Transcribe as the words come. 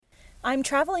I'm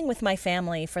traveling with my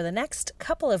family for the next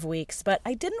couple of weeks, but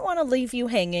I didn't want to leave you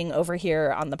hanging over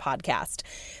here on the podcast.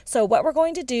 So what we're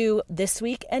going to do this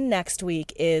week and next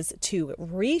week is to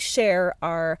reshare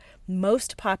our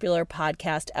most popular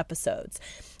podcast episodes.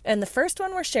 And the first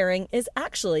one we're sharing is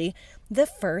actually the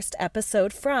first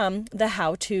episode from the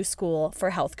How To School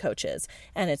for Health Coaches.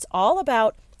 And it's all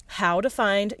about how to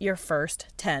find your first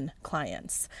 10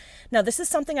 clients. Now, this is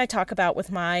something I talk about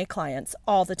with my clients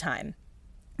all the time,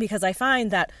 because I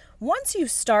find that once you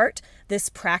start this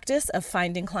practice of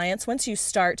finding clients, once you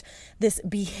start this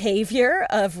behavior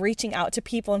of reaching out to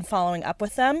people and following up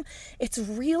with them, it's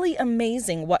really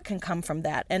amazing what can come from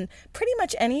that. And pretty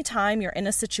much any time you're in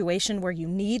a situation where you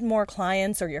need more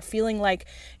clients or you're feeling like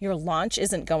your launch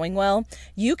isn't going well,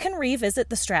 you can revisit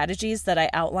the strategies that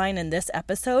I outline in this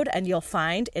episode, and you'll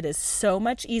find it is so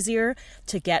much easier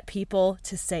to get people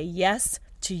to say yes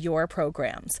to your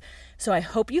programs. So I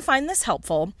hope you find this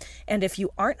helpful. And if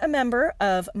you aren't a member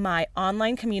of my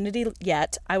online community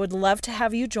yet, I would love to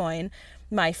have you join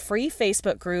my free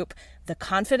Facebook group, the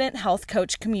Confident Health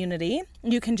Coach Community.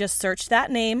 You can just search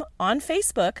that name on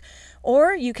Facebook,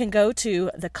 or you can go to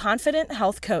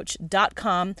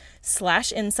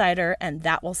theconfidenthealthcoach.com/insider, and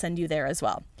that will send you there as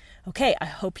well. Okay, I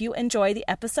hope you enjoy the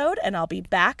episode, and I'll be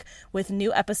back with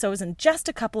new episodes in just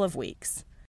a couple of weeks.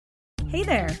 Hey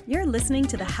there, you're listening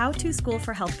to the How To School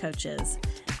for Health Coaches.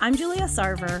 I'm Julia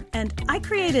Sarver, and I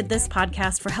created this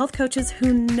podcast for health coaches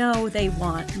who know they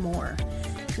want more.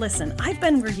 Listen, I've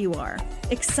been where you are,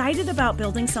 excited about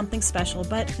building something special,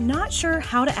 but not sure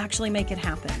how to actually make it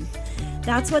happen.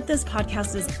 That's what this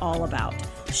podcast is all about,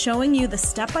 showing you the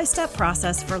step-by-step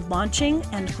process for launching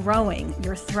and growing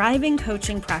your thriving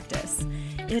coaching practice.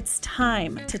 It's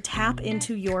time to tap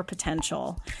into your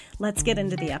potential. Let's get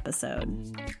into the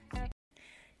episode.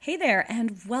 Hey there,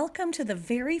 and welcome to the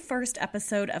very first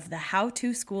episode of the How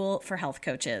To School for Health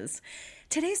Coaches.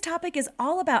 Today's topic is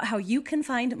all about how you can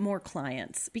find more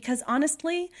clients, because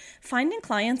honestly, finding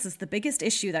clients is the biggest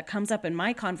issue that comes up in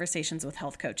my conversations with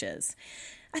health coaches.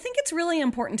 I think it's really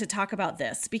important to talk about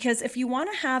this because if you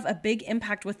want to have a big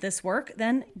impact with this work,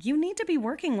 then you need to be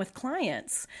working with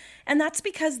clients. And that's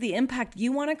because the impact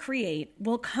you want to create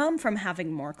will come from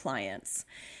having more clients.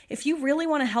 If you really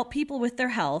want to help people with their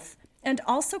health, and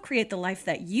also create the life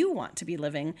that you want to be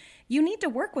living, you need to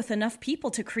work with enough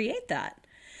people to create that.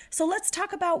 So let's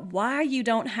talk about why you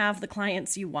don't have the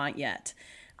clients you want yet.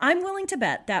 I'm willing to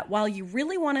bet that while you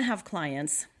really want to have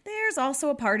clients, there's also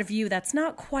a part of you that's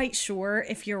not quite sure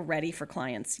if you're ready for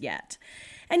clients yet.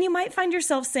 And you might find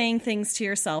yourself saying things to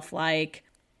yourself like,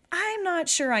 I'm not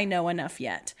sure I know enough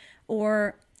yet,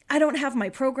 or I don't have my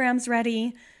programs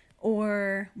ready,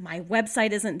 or my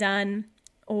website isn't done,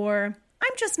 or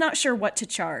I'm just not sure what to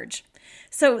charge.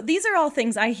 So these are all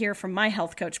things I hear from my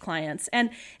health coach clients.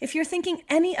 And if you're thinking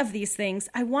any of these things,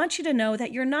 I want you to know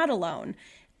that you're not alone.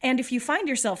 And if you find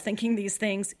yourself thinking these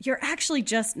things, you're actually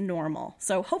just normal.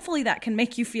 So hopefully that can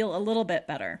make you feel a little bit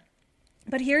better.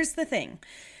 But here's the thing.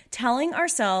 Telling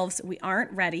ourselves we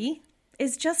aren't ready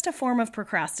is just a form of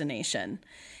procrastination.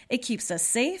 It keeps us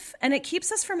safe, and it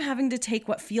keeps us from having to take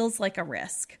what feels like a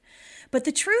risk. But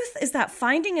the truth is that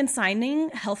finding and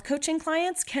signing health coaching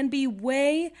clients can be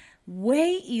way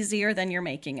easier than you're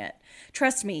making it.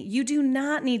 Trust me, you do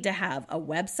not need to have a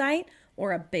website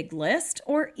or a big list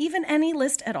or even any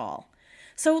list at all.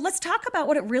 So let's talk about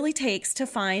what it really takes to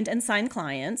find and sign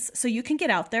clients so you can get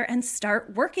out there and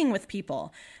start working with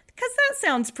people. Because that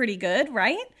sounds pretty good,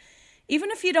 right?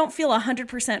 Even if you don't feel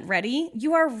 100% ready,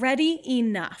 you are ready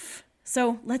enough.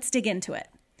 So let's dig into it.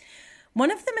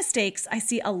 One of the mistakes I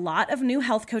see a lot of new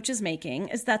health coaches making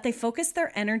is that they focus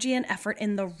their energy and effort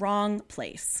in the wrong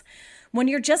place. When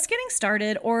you're just getting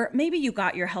started, or maybe you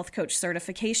got your health coach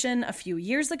certification a few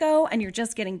years ago and you're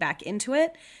just getting back into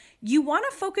it, you want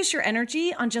to focus your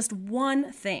energy on just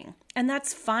one thing, and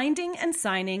that's finding and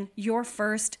signing your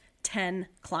first 10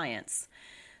 clients.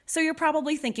 So you're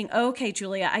probably thinking, okay,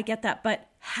 Julia, I get that, but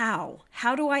how?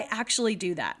 How do I actually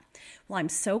do that? Well, I'm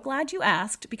so glad you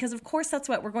asked, because of course that's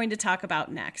what we're going to talk about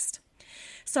next.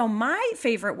 So my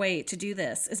favorite way to do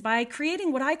this is by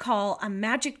creating what I call a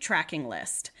magic tracking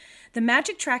list. The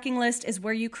magic tracking list is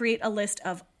where you create a list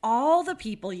of all the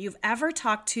people you've ever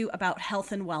talked to about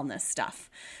health and wellness stuff.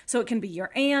 So it can be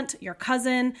your aunt, your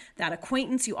cousin, that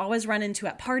acquaintance you always run into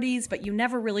at parties, but you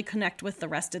never really connect with the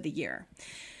rest of the year.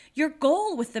 Your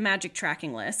goal with the magic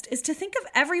tracking list is to think of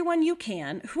everyone you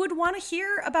can who would want to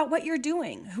hear about what you're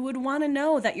doing, who would want to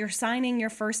know that you're signing your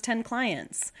first 10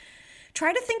 clients.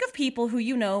 Try to think of people who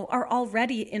you know are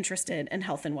already interested in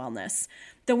health and wellness.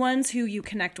 The ones who you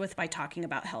connect with by talking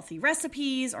about healthy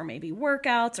recipes or maybe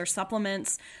workouts or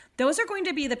supplements. Those are going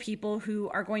to be the people who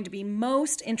are going to be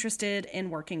most interested in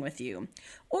working with you.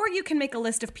 Or you can make a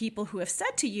list of people who have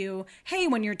said to you, hey,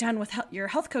 when you're done with your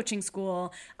health coaching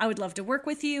school, I would love to work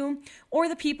with you. Or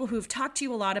the people who've talked to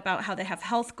you a lot about how they have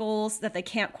health goals that they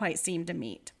can't quite seem to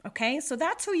meet. Okay, so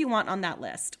that's who you want on that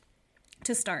list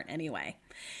to start anyway.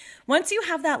 Once you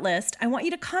have that list, I want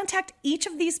you to contact each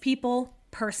of these people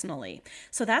personally.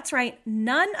 So that's right,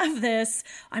 none of this,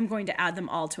 I'm going to add them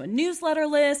all to a newsletter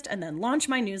list and then launch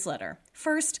my newsletter.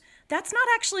 First, that's not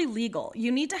actually legal.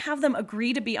 You need to have them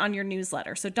agree to be on your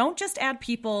newsletter. So don't just add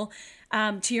people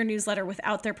to your newsletter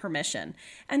without their permission.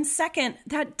 And second,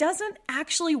 that doesn't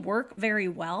actually work very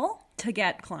well to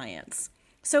get clients.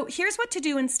 So here's what to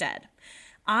do instead.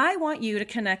 I want you to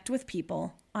connect with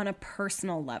people on a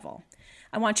personal level.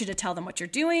 I want you to tell them what you're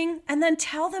doing and then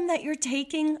tell them that you're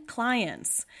taking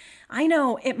clients. I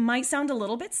know it might sound a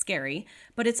little bit scary,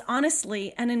 but it's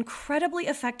honestly an incredibly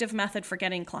effective method for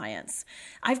getting clients.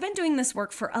 I've been doing this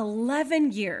work for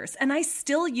 11 years and I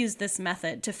still use this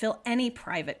method to fill any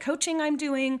private coaching I'm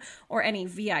doing or any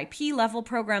VIP level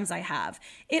programs I have.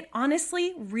 It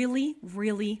honestly really,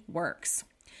 really works.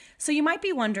 So you might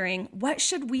be wondering, what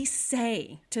should we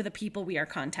say to the people we are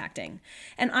contacting?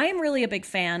 And I am really a big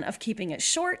fan of keeping it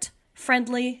short,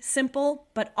 friendly, simple,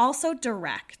 but also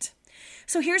direct.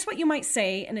 So here's what you might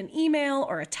say in an email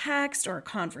or a text or a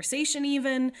conversation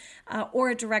even,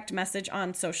 or a direct message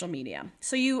on social media.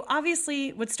 So you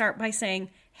obviously would start by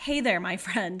saying, hey there, my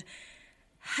friend.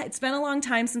 It's been a long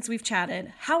time since we've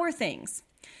chatted. How are things?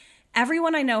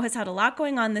 Everyone I know has had a lot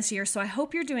going on this year, so I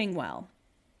hope you're doing well.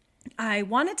 I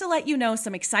wanted to let you know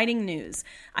some exciting news.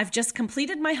 I've just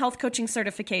completed my health coaching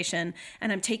certification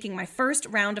and I'm taking my first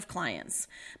round of clients.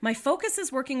 My focus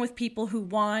is working with people who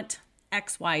want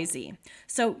XYZ.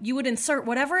 So you would insert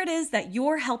whatever it is that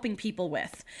you're helping people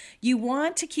with. You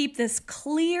want to keep this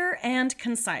clear and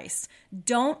concise.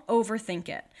 Don't overthink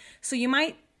it. So you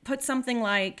might put something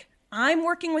like, I'm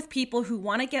working with people who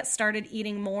want to get started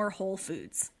eating more whole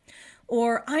foods.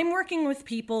 Or I'm working with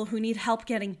people who need help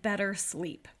getting better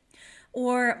sleep.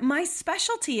 Or my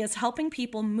specialty is helping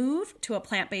people move to a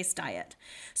plant-based diet.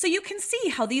 So you can see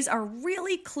how these are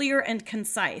really clear and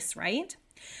concise, right?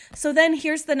 So then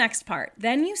here's the next part.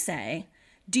 Then you say,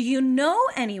 do you know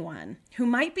anyone who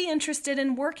might be interested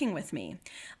in working with me?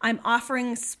 I'm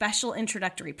offering special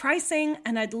introductory pricing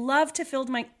and I'd love to fill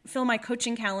my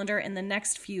coaching calendar in the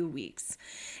next few weeks.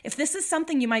 If this is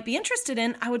something you might be interested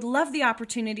in, I would love the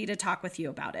opportunity to talk with you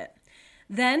about it.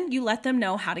 Then you let them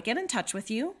know how to get in touch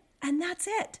with you. And that's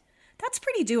it. That's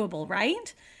pretty doable,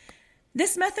 right?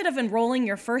 This method of enrolling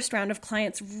your first round of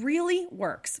clients really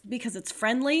works because it's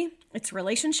friendly, it's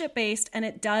relationship-based, and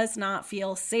it does not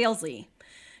feel salesy.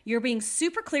 You're being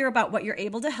super clear about what you're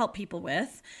able to help people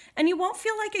with, and you won't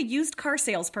feel like a used car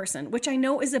salesperson, which I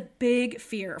know is a big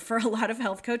fear for a lot of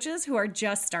health coaches who are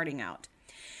just starting out.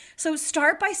 So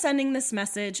start by sending this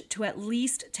message to at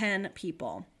least 10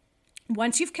 people.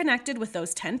 Once you've connected with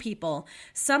those 10 people,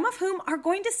 some of whom are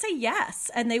going to say yes,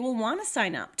 and they will want to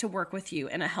sign up to work with you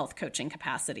in a health coaching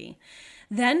capacity.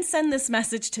 Then send this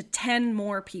message to 10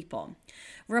 more people.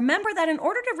 Remember that in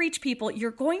order to reach people,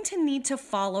 you're going to need to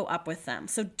follow up with them.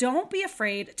 So don't be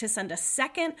afraid to send a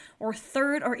second or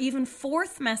third or even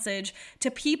fourth message to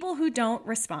people who don't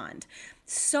respond.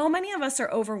 So many of us are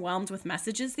overwhelmed with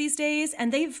messages these days,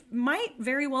 and they might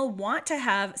very well want to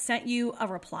have sent you a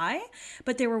reply,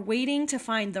 but they were waiting to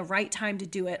find the right time to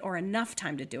do it or enough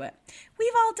time to do it.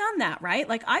 We've all done that, right?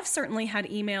 Like I've certainly had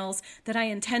emails that I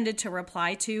intended to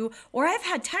reply to, or I've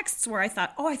had texts where I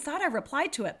thought I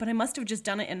replied to it, but I must have just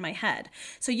done it in my head.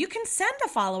 So you can send a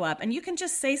follow-up and you can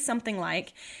just say something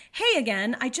like, hey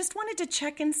again, I just wanted to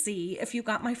check and see if you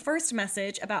got my first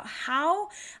message about how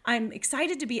I'm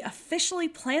excited to be officially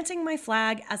planting my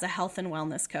flag as a health and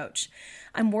wellness coach.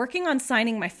 I'm working on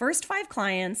signing my first 5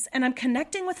 clients and I'm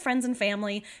connecting with friends and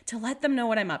family to let them know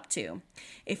what I'm up to.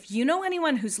 If you know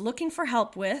anyone who's looking for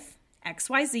help with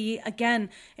XYZ,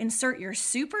 again, insert your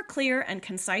super clear and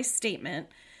concise statement.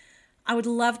 I would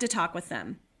love to talk with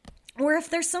them. Or if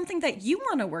there's something that you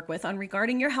want to work with on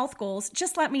regarding your health goals,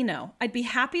 just let me know. I'd be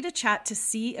happy to chat to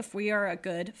see if we are a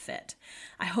good fit.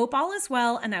 I hope all is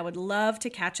well, and I would love to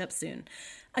catch up soon.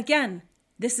 Again,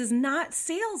 this is not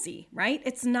salesy, right?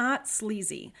 It's not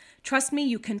sleazy. Trust me,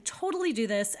 you can totally do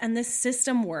this, and this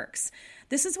system works.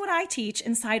 This is what I teach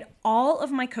inside all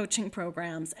of my coaching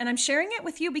programs, and I'm sharing it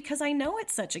with you because I know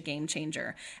it's such a game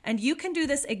changer. And you can do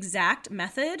this exact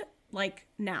method like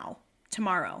now,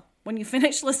 tomorrow, when you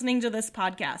finish listening to this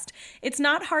podcast. It's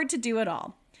not hard to do at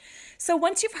all. So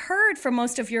once you've heard from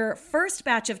most of your first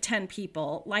batch of 10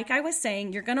 people, like I was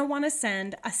saying, you're going to want to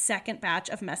send a second batch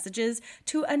of messages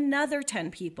to another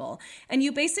 10 people. And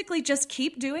you basically just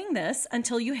keep doing this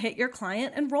until you hit your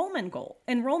client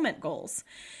enrollment goals.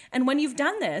 And when you've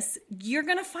done this, you're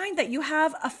going to find that you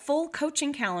have a full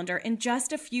coaching calendar in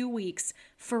just a few weeks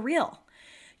for real.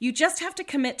 You just have to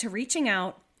commit to reaching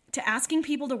out, to asking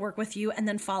people to work with you, and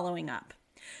then following up.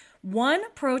 One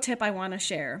pro tip I want to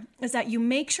share is that you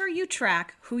make sure you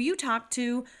track who you talked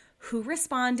to, who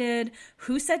responded,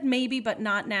 who said maybe but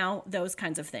not now, those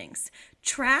kinds of things.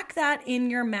 Track that in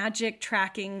your magic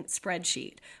tracking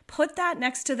spreadsheet. Put that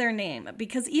next to their name,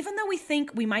 because even though we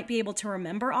think we might be able to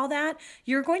remember all that,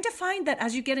 you're going to find that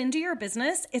as you get into your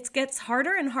business, it gets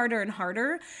harder and harder and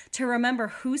harder to remember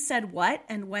who said what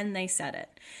and when they said it.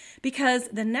 Because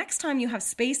the next time you have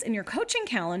space in your coaching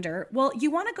calendar, well,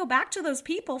 you want to go back to those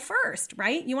people first,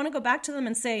 right? You want to go back to them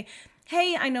and say,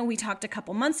 hey, I know we talked a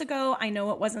couple months ago. I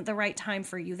know it wasn't the right time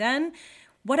for you then.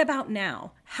 What about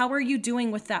now? How are you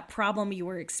doing with that problem you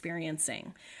were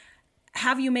experiencing?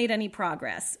 Have you made any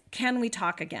progress? Can we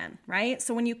talk again, right?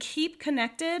 So when you keep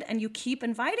connected and you keep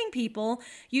inviting people,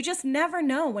 you just never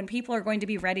know when people are going to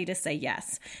be ready to say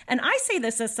yes. And I say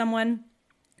this as someone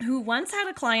who once had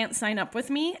a client sign up with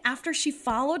me after she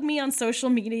followed me on social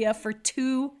media for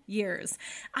 2 years.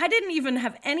 I didn't even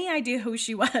have any idea who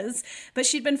she was, but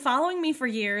she'd been following me for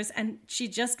years, and she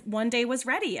just one day was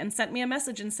ready and sent me a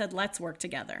message and said, let's work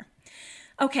together.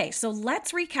 Okay, so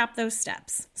let's recap those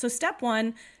steps. So step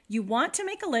 1, you want to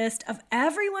make a list of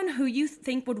everyone who you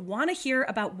think would want to hear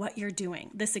about what you're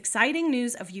doing, this exciting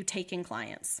news of you taking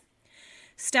clients.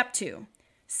 Step 2,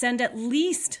 send at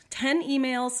least 10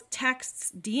 emails,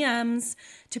 texts, DMs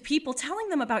to people telling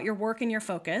them about your work and your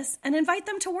focus, and invite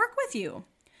them to work with you.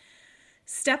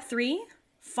 Step 3,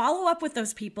 follow up with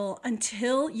those people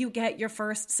until you get your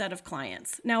first set of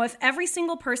clients. Now, if every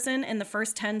single person in the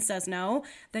first 10 says no,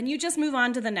 then you just move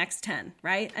on to the next 10,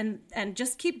 right? And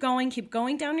just keep going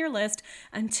down your list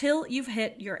until you've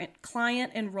hit your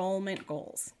client enrollment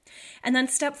goals. And then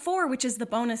step 4, which is the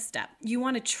bonus step, you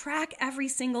want to track every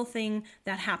single thing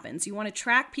that happens. You want to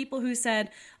track people who said,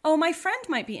 oh, my friend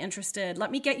might be interested.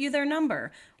 Let me get you their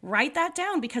number. Write that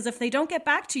down, because if they don't get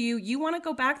back to you, you want to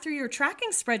go back through your tracking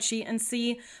spreadsheet and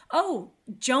see, oh,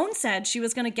 Joan said she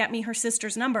was going to get me her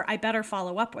sister's number. I better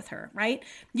follow up with her, right?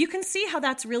 You can see how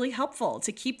that's really helpful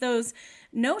to keep those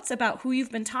notes about who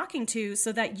you've been talking to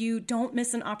so that you don't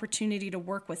miss an opportunity to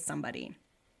work with somebody.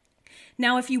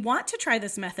 Now, if you want to try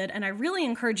this method, and I really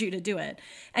encourage you to do it,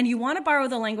 and you want to borrow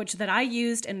the language that I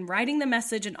used in writing the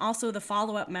message and also the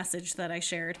follow-up message that I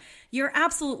shared, you're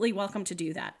absolutely welcome to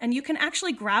do that. And you can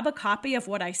actually grab a copy of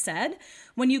what I said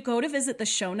when you go to visit the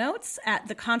show notes at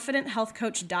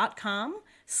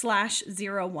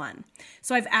theconfidenthealthcoach.com/01.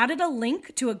 So I've added a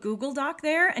link to a Google Doc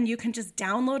there, and you can just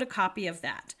download a copy of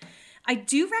that. I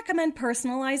do recommend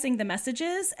personalizing the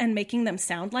messages and making them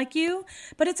sound like you,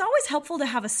 but it's always helpful to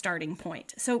have a starting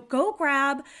point. So go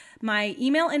grab my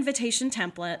email invitation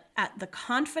template at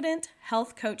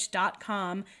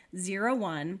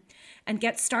theconfidenthealthcoach.com/01 and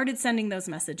get started sending those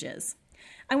messages.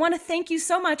 I want to thank you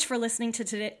so much for listening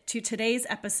to today's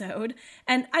episode,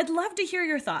 and I'd love to hear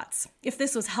your thoughts. If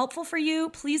this was helpful for you,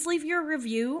 please leave your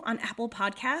review on Apple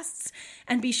Podcasts,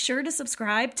 and be sure to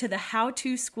subscribe to the How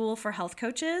To School for Health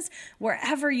Coaches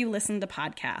wherever you listen to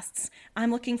podcasts.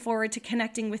 I'm looking forward to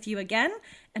connecting with you again,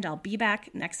 and I'll be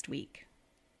back next week.